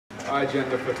Our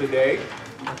agenda for today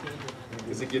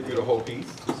is to get through the whole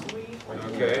piece.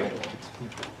 Okay.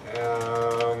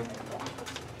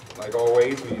 Like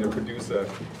always, we need to produce a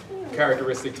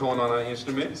characteristic tone on our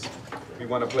instruments. We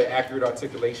want to play accurate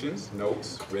articulations,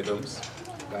 notes, rhythms,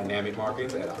 dynamic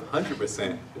markings at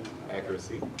 100%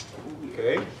 accuracy.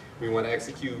 Okay. We want to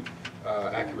execute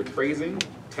accurate phrasing,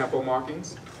 tempo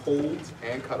markings, holds,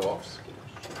 and cutoffs.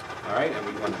 All right, and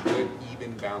we want good,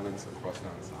 even balance across the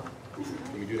ensemble.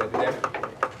 Can we do that today?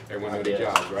 Everyone know their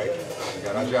jobs, right? We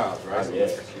got our jobs, right?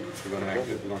 So we're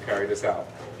gonna carry this out.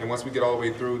 And once we get all the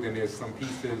way through, then there's some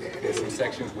pieces, there's some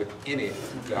sections within it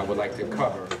that I would like to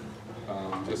cover,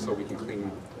 just so we can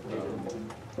clean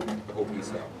the whole piece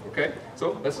out. Okay?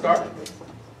 So let's start.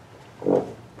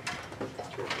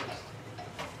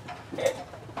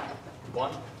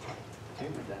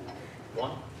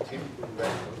 One, two,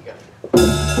 ready, go.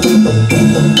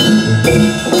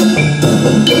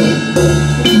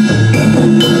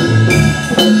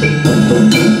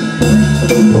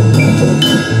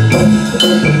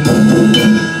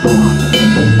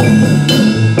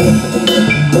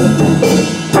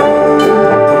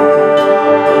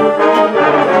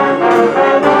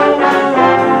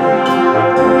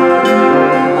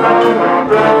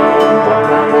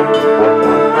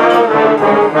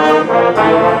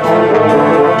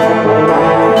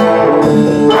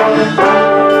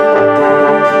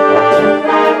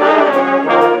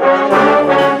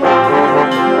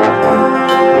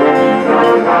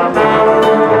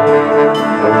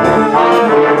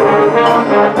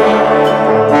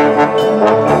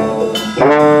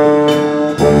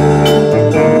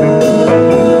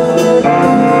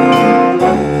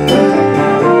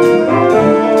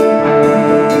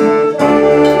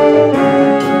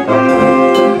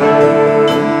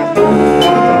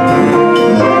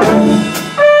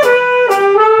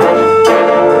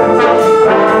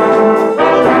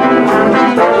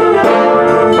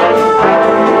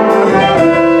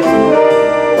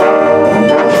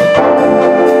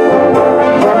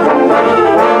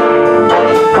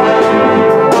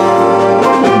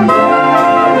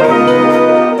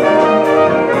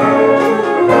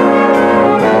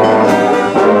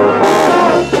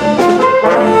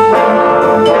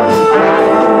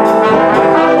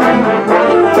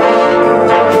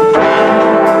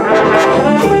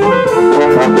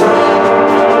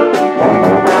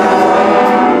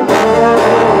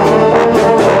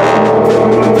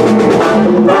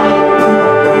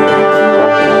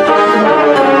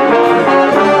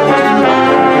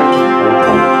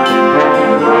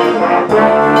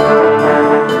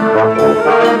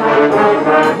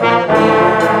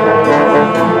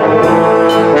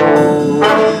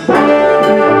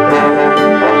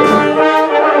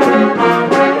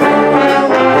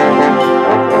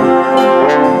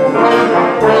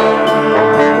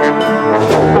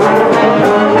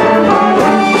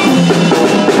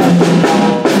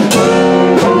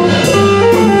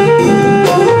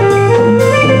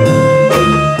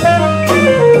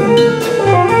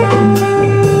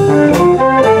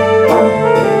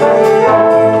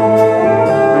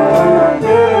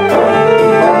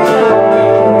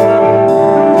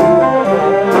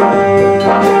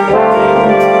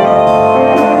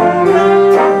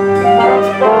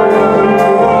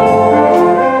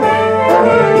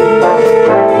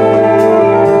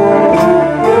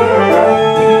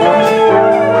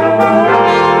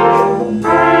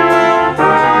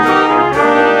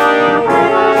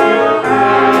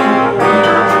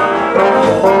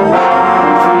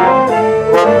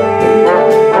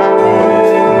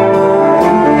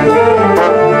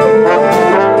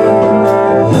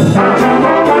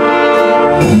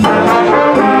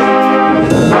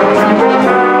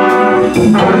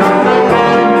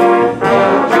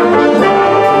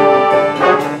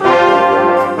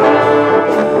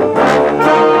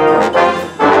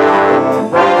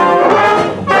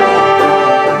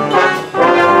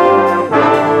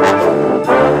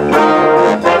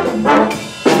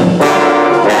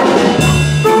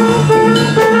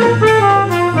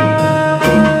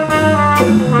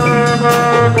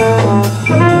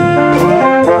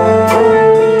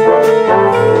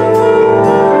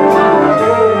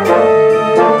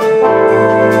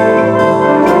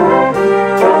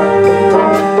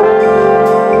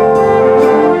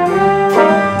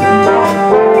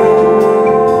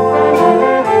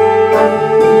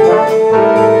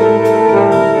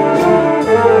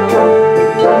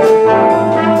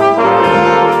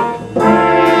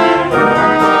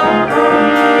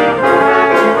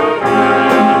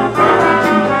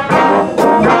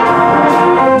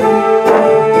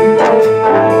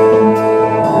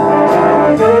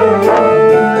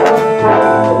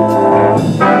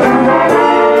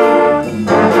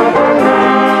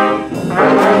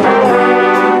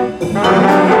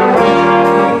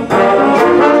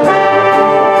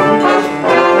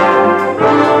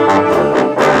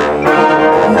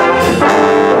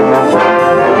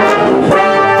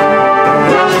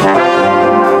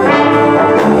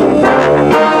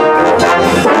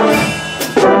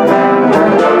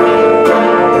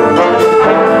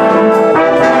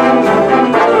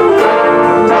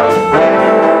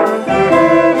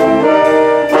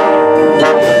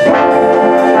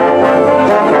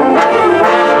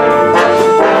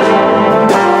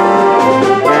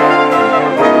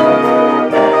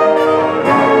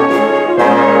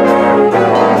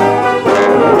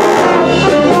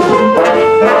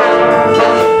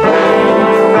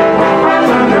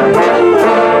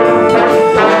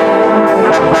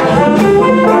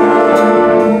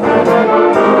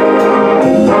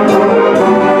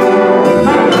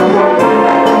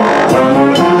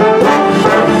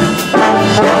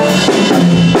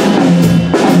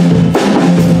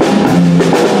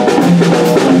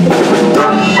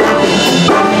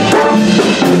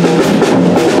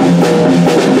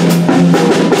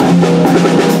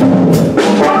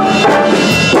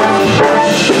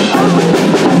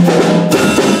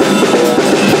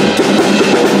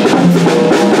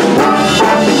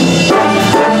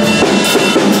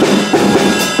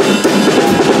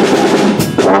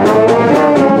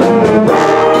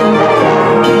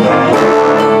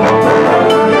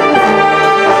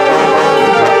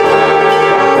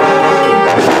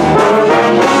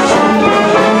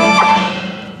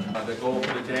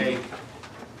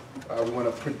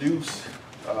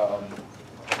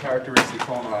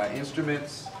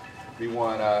 We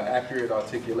want accurate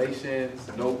articulations,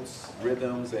 notes,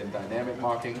 rhythms, and dynamic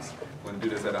markings. We want to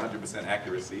do this at 100%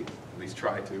 accuracy, at least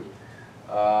try to.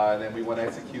 And then we want to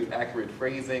execute accurate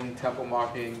phrasing, tempo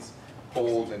markings,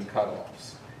 holds, and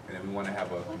cutoffs. And then we want to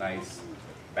have a nice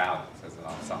balance as an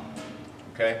ensemble.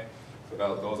 Okay? So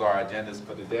those are our agendas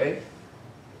for today.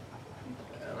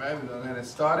 All right, we're going to get it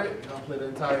started. We're going to play the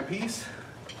entire piece.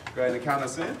 Go ahead and count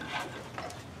us in.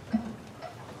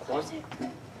 1,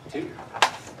 2,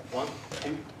 1,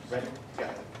 2, ready, go.